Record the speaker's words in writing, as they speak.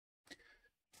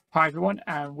Hi everyone,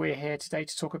 and we're here today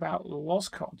to talk about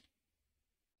Lozcon.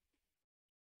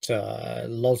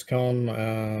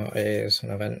 Lozcon is an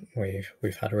event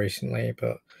we've had recently,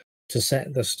 but to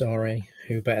set the story,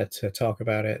 who better to talk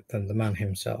about it than the man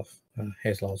himself?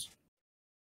 Here's Loz.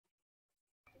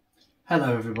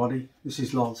 Hello everybody, this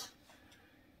is Loz.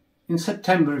 In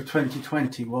September of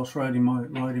 2020, whilst riding my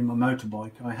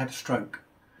motorbike, I had a stroke.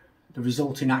 The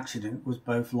resulting accident was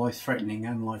both life-threatening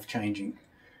and life-changing.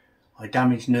 I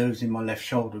damaged nerves in my left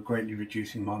shoulder, greatly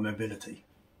reducing my mobility.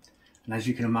 And as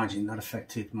you can imagine, that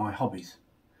affected my hobbies.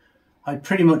 I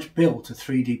pretty much built a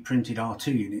 3D printed R2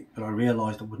 unit, but I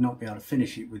realised I would not be able to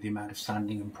finish it with the amount of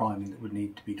sanding and priming that would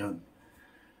need to be done.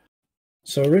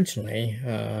 So originally,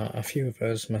 a few of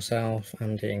us, myself,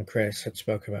 Andy and Chris, had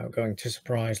spoke about going to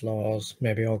surprise Laws,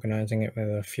 maybe organising it with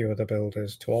a few other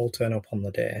builders to all turn up on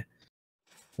the day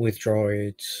with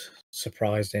droids,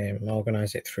 surprise him,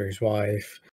 organise it through his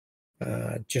wife,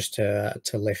 just to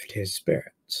lift his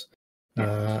spirits.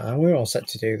 And we're all set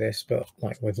to do this, but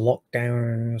like with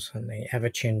lockdowns and the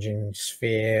ever-changing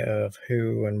sphere of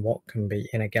who and what can be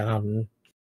in a garden,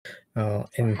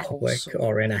 in public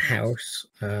or in a house,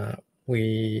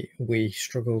 we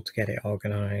struggled to get it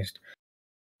organised,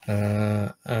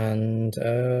 and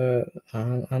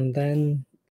then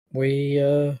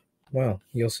we well,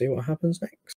 you'll see what happens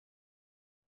next.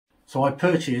 So I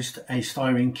purchased a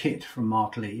styrene kit from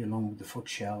Mark Lee along with the foot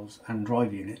shells and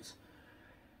drive units,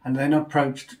 and then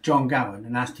approached John Gowan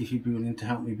and asked if he'd be willing to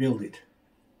help me build it.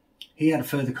 He had a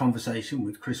further conversation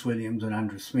with Chris Williams and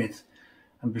Andrew Smith,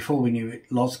 and before we knew it,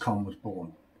 Lozcon was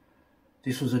born.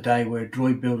 This was a day where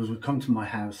Droid Builders would come to my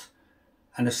house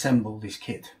and assemble this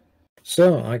kit.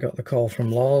 So I got the call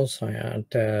from Laws. I had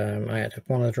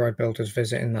one of the Droid Builders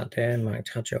visiting that day. Mike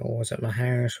Tadgell was at my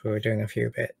house. We were doing a few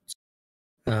bits,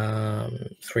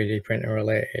 3D printer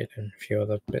related and a few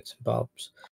other bits and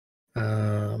bobs.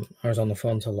 I was on the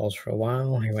phone to Laws for a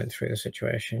while. He went through the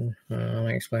situation. I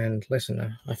explained,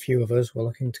 listen, a few of us were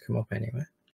looking to come up anyway,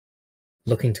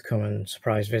 looking to come and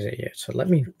surprise visit you. So let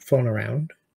me phone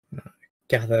around,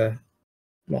 gather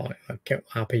what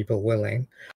are people willing,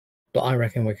 but I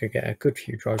reckon we could get a good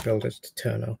few Droid Builders to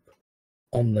turn up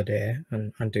on the day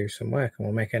and do some work, and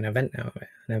we'll make an event out of it,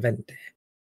 an event day.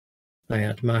 I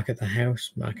had Mark at the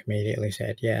house. Mark immediately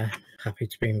said, yeah, happy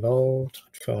to be involved.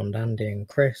 I'd phoned Andy and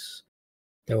Chris.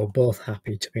 They were both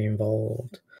happy to be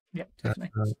involved. Yep,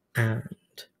 definitely.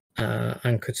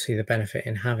 And could see the benefit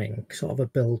in having sort of a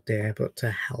build day, but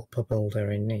to help a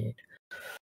builder in need.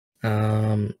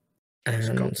 And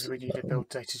we need a build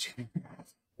day to do.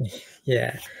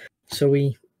 Yeah, so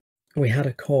we had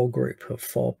a core group of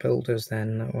 4 builders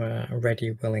then that were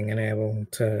ready, willing and able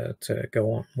to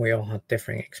go on. We all had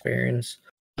differing experience.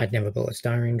 I'd never built a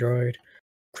styrene droid.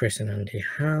 Chris and Andy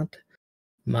had.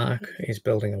 Mark is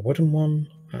building a wooden one,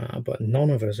 but none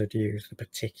of us had used the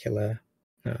particular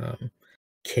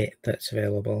kit that's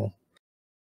available.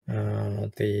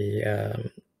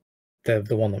 The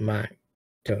one that Mark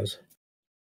does.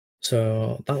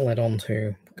 So that led on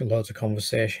to loads of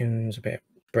conversations, a bit of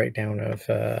breakdown of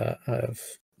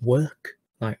work,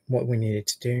 like what we needed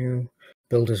to do.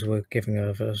 Builders were giving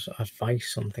us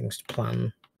advice on things to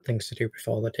plan, things to do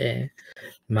before the day.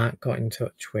 Mark got in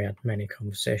touch. We had many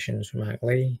conversations with Mark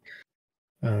Lee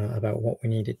about what we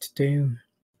needed to do.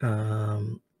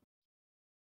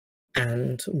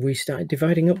 And we started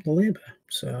dividing up the labour.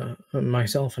 So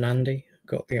myself and Andy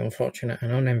got the unfortunate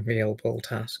and unenviable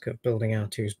task of building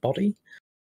R2's body,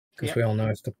 because we all know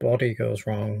if the body goes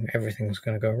wrong, everything's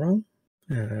going to go wrong,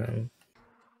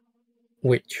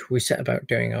 which we set about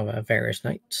doing over various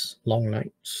nights, long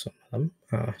nights, some of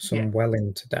them, some well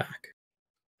into dark.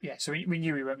 Yeah, so we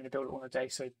knew we weren't going to build it on a day,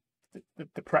 so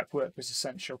the prep work was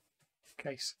essential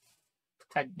case.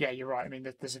 And yeah, you're right. I mean,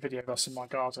 there's a video of us in my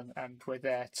garden, and we're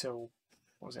there till,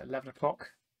 what was it, 11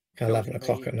 o'clock? 11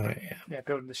 o'clock at night, yeah. Yeah,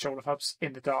 building the shoulder hubs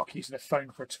in the dark, using a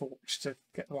phone for a torch to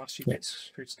get the last few bits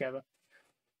screwed together.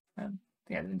 And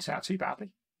yeah, it didn't turn out too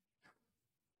badly.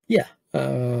 Yeah,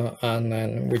 and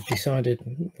then we decided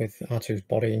with R2's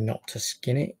body not to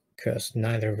skin it, because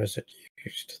neither of us had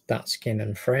used that skin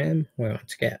and frame. We wanted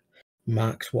to get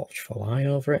Mark's watchful eye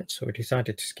over it, so we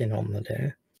decided to skin on the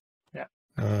day. Yeah,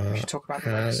 we should talk about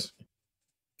the legs.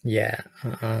 Yeah,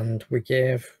 and we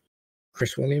gave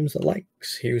Chris Williams the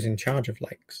legs. He was in charge of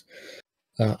legs.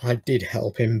 I did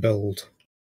help him build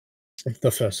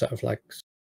the first set of legs.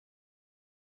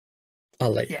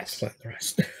 I'll let you explain the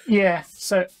rest. Yeah,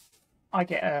 so I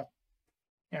get a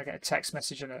text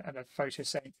message and a photo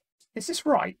saying, "Is this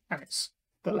right?" And it's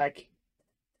the leg.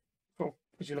 Well,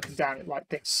 because you're looking down it like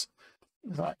this.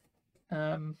 It's like,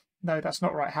 no, that's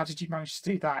not right. How did you manage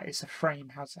to do that? It's a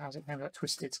frame. How's it ended up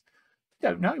twisted?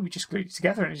 Don't know. We just glued it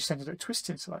together and it just ended up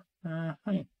twisting. It's like,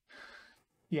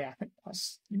 yeah, I think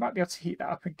you might be able to heat that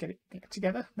up and get it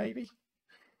together, maybe.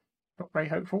 Not very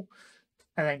hopeful.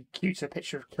 And then cue to a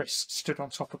picture of Chris stood on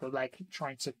top of the leg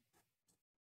trying to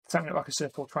something like a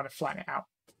surfboard, trying to flatten it out.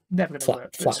 Never going to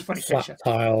work. It's a funny picture.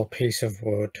 Tile, piece of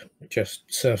wood, just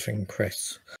surfing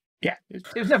Chris. Yeah, it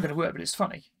was never going to work, but it's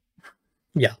funny.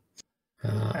 Yeah.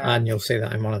 And you'll see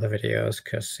that in one of the videos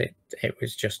because it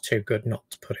was just too good not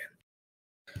to put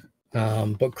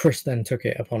in. But Chris then took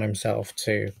it upon himself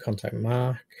to contact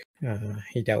Mark.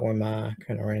 He dealt with Mark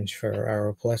and arranged for a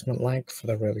replacement leg for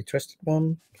the really twisted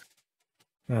one,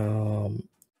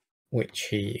 which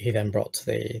he then brought to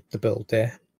the build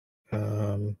day.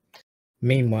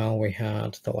 Meanwhile, we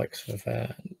had the likes of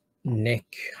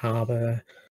Nick Harbour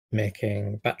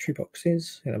making battery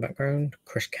boxes in the background,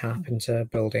 Chris Carpenter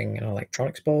building an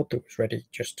electronics board that was ready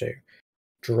just to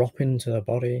drop into the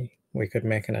body. We could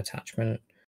make an attachment,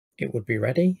 it would be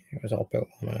ready. It was all built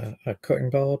on a cutting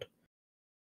board.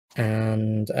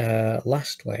 And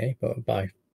lastly, but by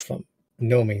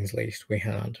no means least, we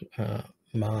had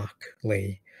Mark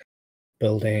Lee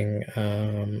building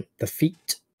the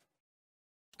feet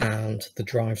and the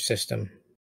drive system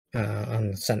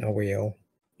and the center wheel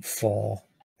for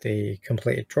the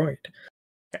completed droid,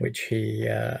 which he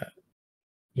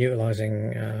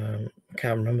utilizing I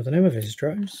can't remember the name of his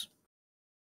drives.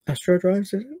 Astro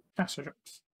drives, is it? Astro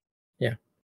drives. Yeah.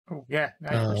 Oh yeah.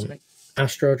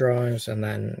 Astro drives, and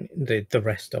then the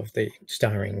rest of the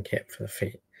styrene kit for the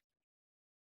feet.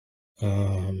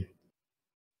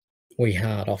 We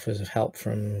had offers of help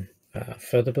from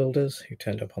further builders who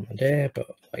turned up on the day, but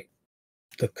like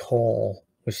the core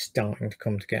was starting to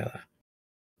come together.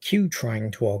 Q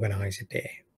trying to organise a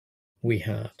day. We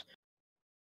had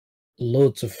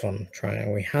loads of fun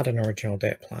trying. We had an original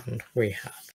date planned. We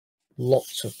had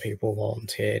lots of people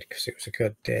volunteered because it was a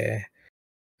good day.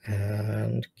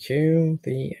 And Q,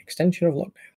 the extension of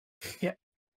lockdown. Yeah,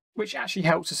 which actually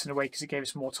helped us in a way because it gave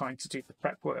us more time to do the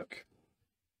prep work.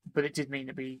 But it did mean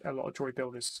that a lot of droid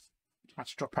builders had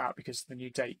to drop out because of the new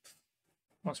date.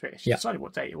 Once we actually decided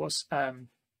what date it was,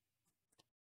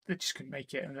 they just couldn't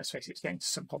make it. And let's face it, it's getting to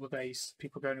some holidays,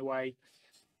 people going away,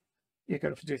 you're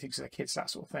going to have to do things with their kids, that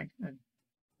sort of thing. And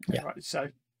rightly so.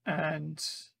 And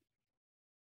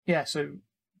yeah, so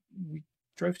we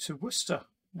drove to Worcester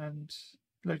and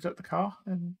loaded up the car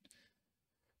and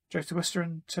drove to Worcester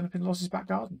and turned up in Loz's back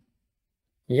garden.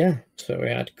 Yeah, so we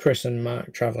had Chris and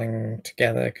Mark travelling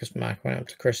together because Mark went up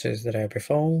to Chris's the day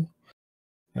before.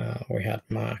 We had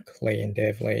Mark, Lee and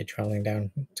Dave Lee travelling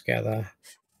down together.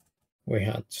 We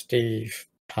had Steve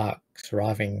Parks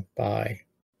arriving by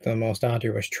the most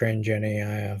arduous train journey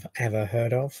I have ever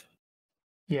heard of.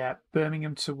 Yeah,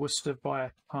 Birmingham to Worcester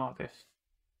via Cardiff.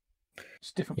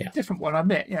 It's a different one, I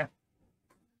admit, yeah.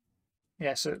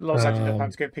 Yeah, so Loz ended up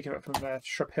having to go pick it up from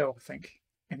Shrub Hill, I think,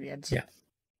 in the end. Yeah.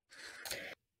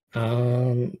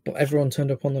 But everyone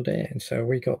turned up on the day, and so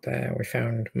we got there. We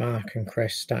found Mark and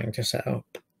Chris starting to set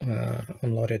up,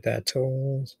 unloaded their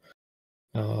tools.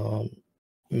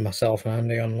 Myself and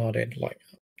Andy unloaded like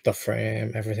the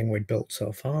frame, everything we'd built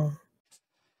so far,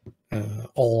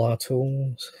 all our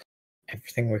tools,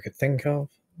 everything we could think of.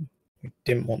 We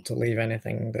didn't want to leave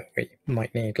anything that we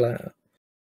might need later.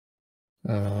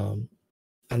 And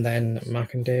then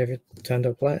Mark and David turned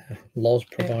up later. Loz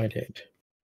provided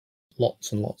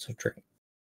lots and lots of drink.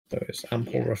 There was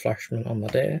ample refreshment on the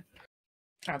day.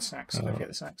 And snacks. Don't forget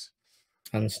the snacks.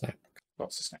 And snacks.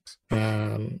 Lots of snacks.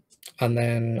 And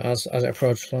then as it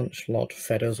approached lunch, Lod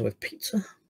fed us with pizza,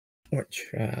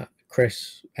 which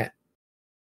Chris ate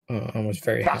and was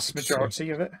very happy. Vast majority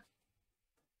of it.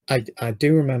 I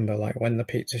do remember, like, when the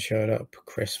pizza showed up,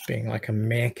 Chris being like a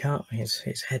meerkat,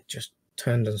 his head just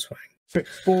turned and swung.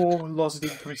 Before Loz had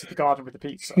even come into the garden with the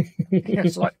pizza. He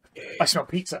was like, I smell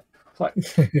pizza. Like...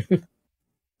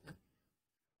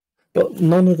 But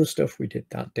none of the stuff we did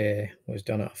that day was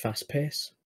done at a fast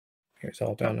pace. It was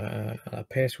all done at a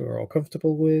pace we were all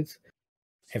comfortable with.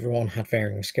 Everyone had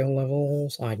varying skill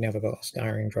levels. I'd never built a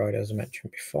styrene droid, as I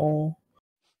mentioned before.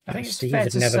 I think Steve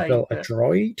had never built a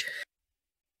droid.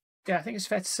 Yeah, I think it's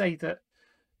fair to say that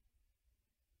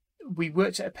we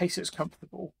worked at a pace that was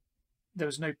comfortable. There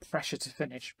was no pressure to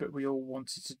finish, but we all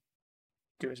wanted to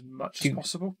do as much as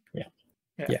possible.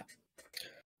 Yeah.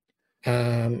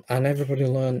 And everybody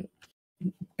learned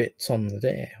bits on the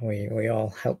day. We all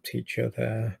helped each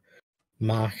other.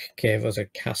 Mark gave us a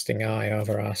casting eye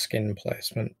over our skin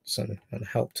placements and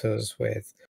helped us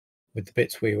with the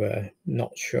bits we were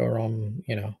not sure on,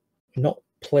 not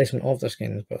placement of the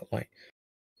skins, but like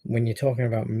when you're talking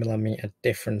about millimeter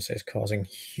differences causing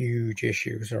huge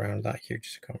issues around that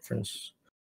huge circumference,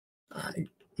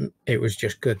 it was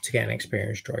just good to get an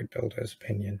experienced droid builder's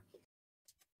opinion.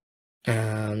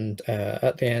 And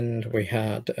at the end, we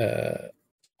had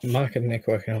Mark and Nick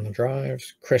working on the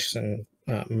drives, Chris and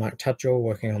Mark Tadjo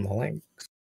working on the legs,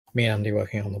 me and Andy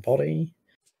working on the body.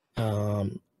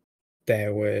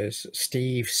 There was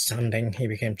Steve sanding. He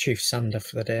became chief sander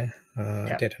for the day.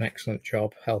 Did an excellent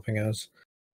job helping us.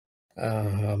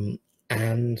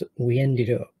 And we ended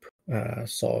up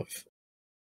sort of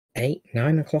 8,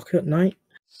 9 o'clock at night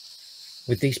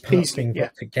with these parts being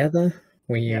put together.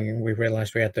 We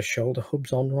realised we had the shoulder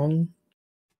hubs on wrong.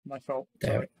 My fault.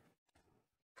 Sorry.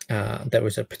 There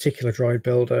was a particular droid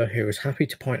builder who was happy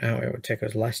to point out it would take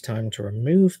us less time to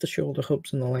remove the shoulder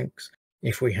hubs and the legs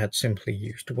if we had simply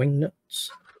used wing nuts.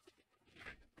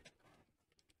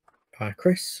 By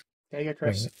Chris. There you go,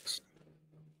 Chris.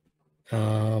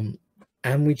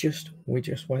 And we just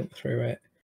went through it.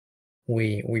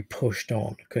 We pushed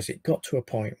on because it got to a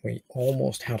point we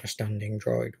almost had a standing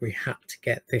droid. We had to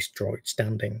get this droid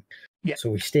standing. Yeah.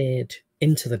 So we stayed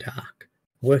into the dark,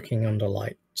 working under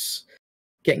lights,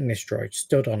 getting this droid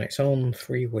stood on its own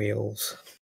 3 wheels.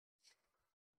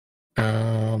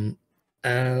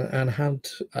 And had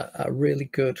a really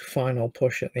good final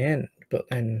push at the end. But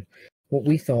then what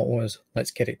we thought was,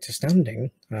 let's get it to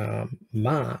standing.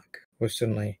 Mark was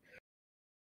suddenly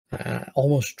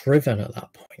almost driven at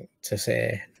that point to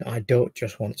say, I don't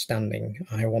just want standing,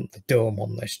 I want the dome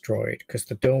on this droid, because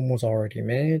the dome was already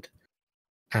made.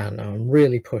 And I'm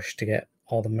really pushed to get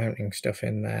all the mounting stuff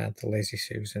in there, the Lazy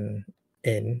Susan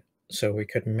in, so we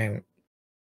could mount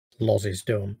Loz's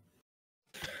dome.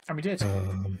 And we did.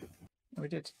 We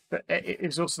did. But it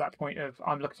was also that point of,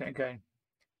 I'm looking at it and going,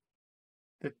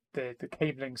 the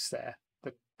cabling's there,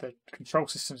 the control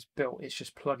system's built, it's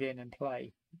just plug in and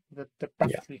play. The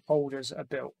battery holders are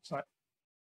built. It's like,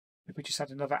 if we just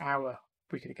had another hour,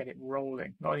 we could get it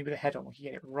rolling. Not only with the head on, we could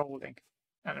get it rolling.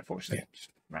 And unfortunately, just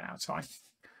ran out of time.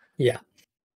 Yeah.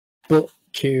 But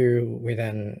we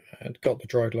then got the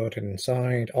droid loaded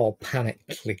inside, all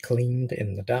panically cleaned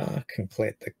in the dark, and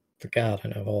cleared the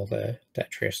garden of all the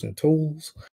detritus and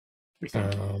tools.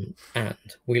 And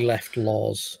we left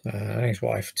Loz and his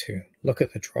wife to look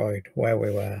at the droid, where we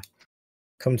were,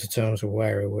 come to terms with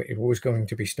where it was going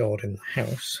to be stored in the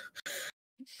house,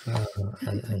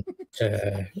 and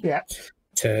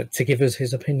to give us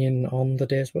his opinion on the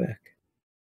day's work.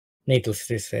 Needless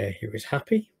to say, he was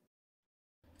happy.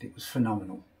 It was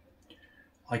phenomenal.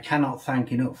 I cannot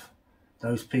thank enough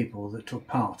those people that took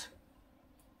part.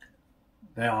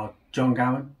 They are John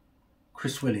Gowan,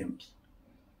 Chris Williams,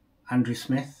 Andrew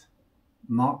Smith,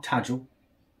 Mark Tadgell,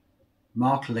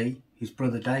 Mark Lee, his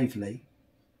brother Dave Lee,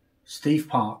 Steve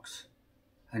Parks,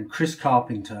 and Chris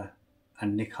Carpenter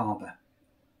and Nick Harbour.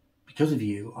 Because of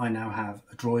you, I now have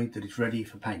a droid that is ready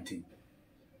for painting.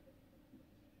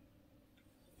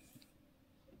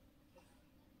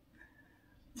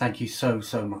 Thank you so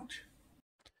much.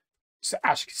 So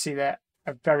as you can see there,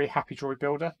 a very happy droid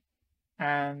builder.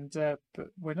 And but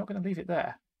we're not going to leave it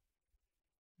there.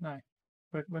 No,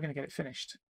 we're going to get it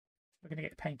finished. We're going to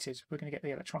get it painted. We're going to get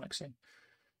the electronics in.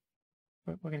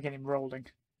 We're going to get him rolling.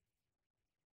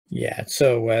 Yeah,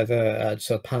 so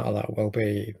so part of that will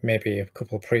be maybe a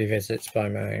couple of pre-visits by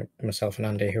myself and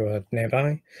Andy who are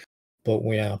nearby. But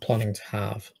we are planning to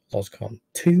have Lozcon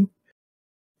 2.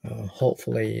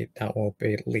 Hopefully that will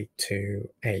lead to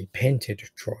a painted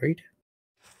droid.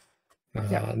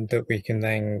 That we can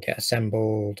then get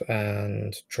assembled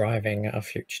and driving at a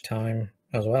future time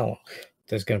as well.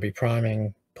 There's going to be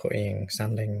priming, putting,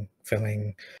 sanding,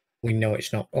 filling. We know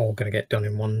it's not all going to get done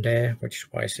in one day, which is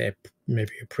why I say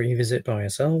maybe a pre-visit by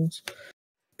ourselves.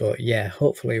 But yeah,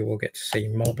 hopefully we'll get to see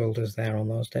more builders there on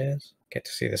those days. Get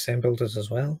to see the same builders as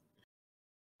well.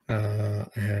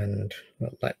 And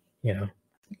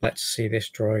let's see this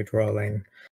droid rolling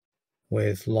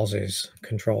with Loz's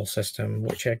control system,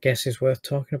 which I guess is worth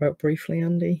talking about briefly,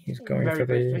 Andy. He's going very for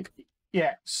briefly.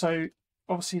 Yeah, so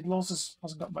obviously Loz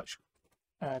hasn't got much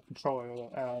control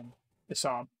over this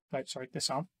arm.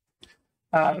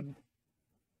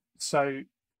 So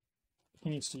he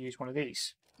needs to use one of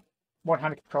these.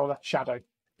 One-handed controller, Shadow.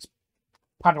 It's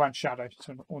Padawan Shadow,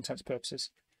 to all intents and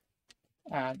purposes.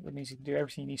 And it means he can do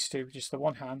everything he needs to do with just the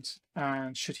one hand.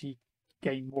 And should he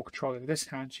gain more control over this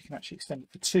hand, you can actually extend it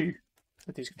for 2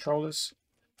 with these controllers,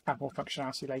 have more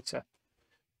functionality later.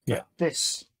 Yeah. But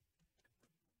this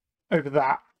over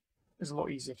that is a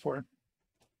lot easier for him.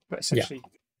 But essentially,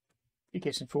 it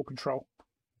gives him full control.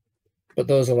 But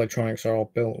those electronics are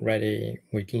all built ready.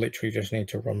 We literally just need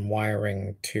to run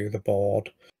wiring to the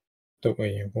board that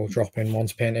we will drop in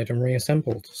once painted and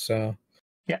reassembled. So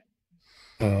yeah.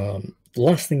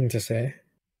 Last thing to say,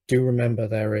 do remember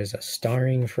there is a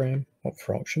styrene frame up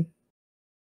for auction.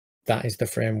 That is the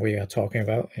frame we are talking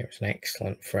about. It was an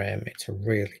excellent frame. It's a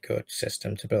really good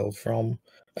system to build from,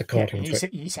 according to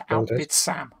you need to outbid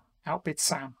Sam. Outbid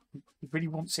Sam. He really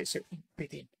wants it, so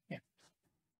bid in. Yeah.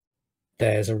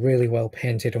 There's a really well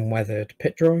painted and weathered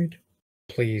pit droid.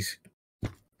 Please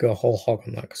go whole hog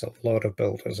on that, because a load of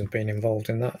builders have been involved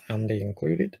in that, Andy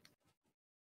included.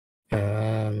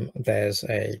 There's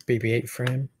a BB-8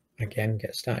 frame. Getting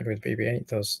started with BB-8.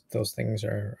 Those things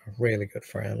are really good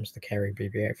frames. The Kerry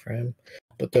BB-8 frame,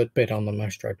 but don't bid on the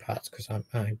Astromech parts, because I'm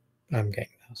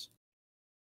getting those.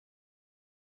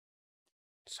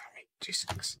 Sorry, 2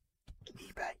 seconds.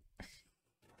 eBay.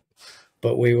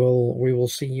 But we will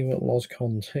see you at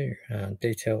Lozcon too.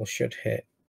 Details should hit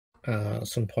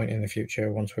some point in the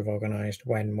future once we've organised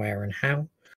when, where, and how.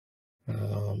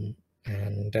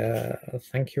 And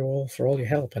thank you all for all your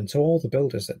help, and to all the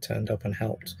builders that turned up and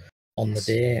helped on the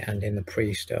day and in the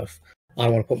pre-stuff. I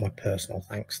want to put my personal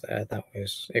thanks there.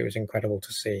 It was incredible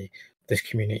to see this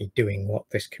community doing what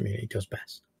this community does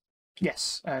best.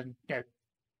 Yes, and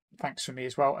thanks from me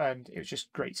as well. And it was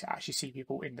just great to actually see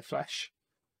people in the flesh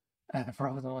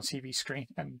rather than on a TV screen.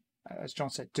 And as John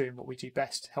said, doing what we do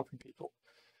best, helping people,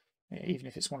 even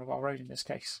if it's one of our own in this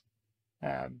case.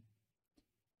 But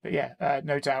yeah,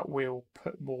 no doubt we'll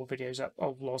put more videos up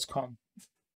of Lozcon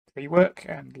rework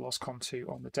and Lozcon 2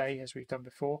 on the day, as we've done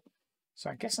before. So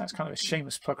I guess that's kind of a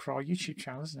shameless plug for our YouTube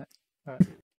channel, isn't it?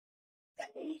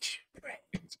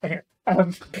 Anyway,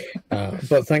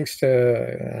 but thanks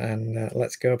to, and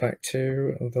let's go back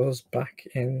to those back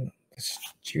in the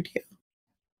studio.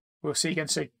 We'll see you again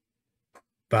soon.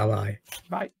 Bye-bye.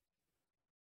 Bye.